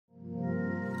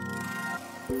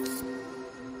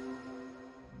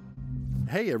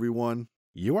Hey everyone,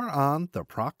 you are on the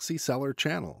Proxy-Seller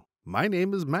channel. My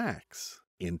name is Max.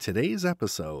 In today's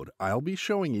episode, I'll be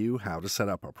showing you how to set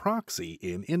up a proxy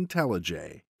in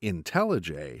IntelliJ.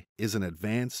 IntelliJ is an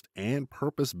advanced and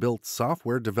purpose-built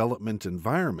software development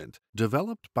environment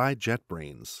developed by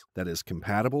JetBrains that is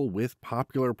compatible with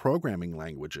popular programming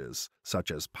languages such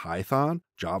as Python,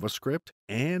 JavaScript,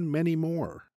 and many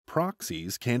more.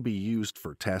 Proxies can be used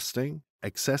for testing,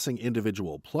 accessing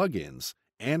individual plugins,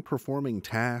 and performing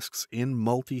tasks in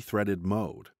multi-threaded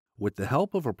mode. With the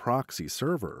help of a proxy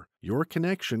server, your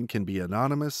connection can be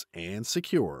anonymous and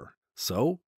secure.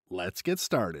 So, let's get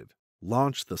started.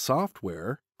 Launch the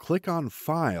software, click on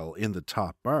File in the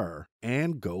top bar,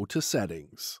 and go to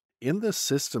Settings. In the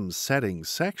System Settings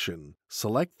section,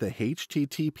 select the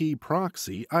HTTP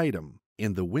proxy item.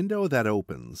 In the window that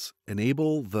opens,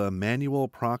 enable the Manual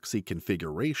Proxy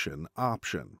Configuration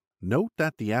option. Note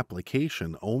that the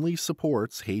application only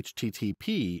supports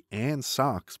HTTP and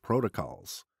SOX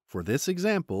protocols. For this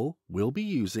example, we'll be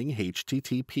using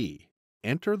HTTP.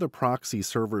 Enter the proxy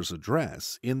server's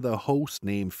address in the host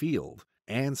name field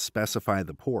and specify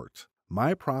the port.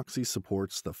 My proxy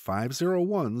supports the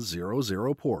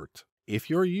 50100 port.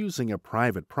 If you're using a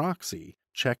private proxy,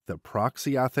 check the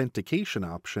proxy authentication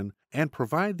option and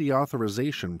provide the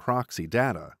authorization proxy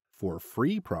data. For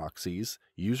free proxies,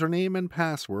 username and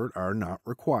password are not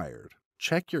required.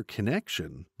 Check your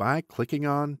connection by clicking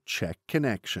on Check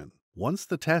Connection. Once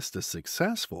the test is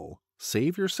successful,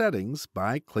 save your settings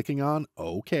by clicking on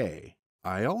OK.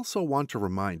 I also want to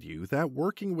remind you that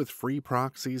working with free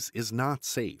proxies is not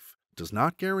safe, does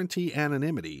not guarantee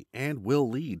anonymity, and will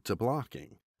lead to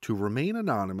blocking. To remain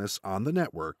anonymous on the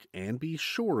network and be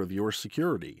sure of your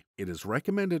security, it is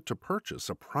recommended to purchase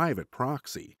a private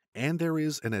proxy, and there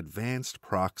is an advanced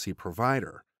proxy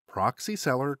provider,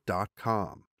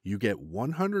 Proxy-Seller.com. You get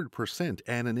 100%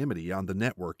 anonymity on the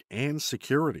network and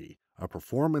security, a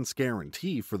performance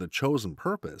guarantee for the chosen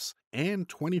purpose, and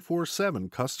 24/7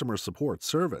 customer support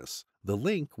service. The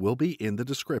link will be in the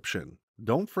description.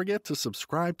 Don't forget to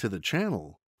subscribe to the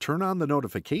channel, turn on the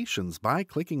notifications by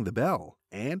clicking the bell,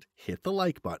 and hit the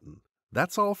like button.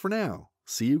 That's all for now.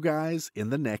 See you guys in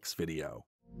the next video.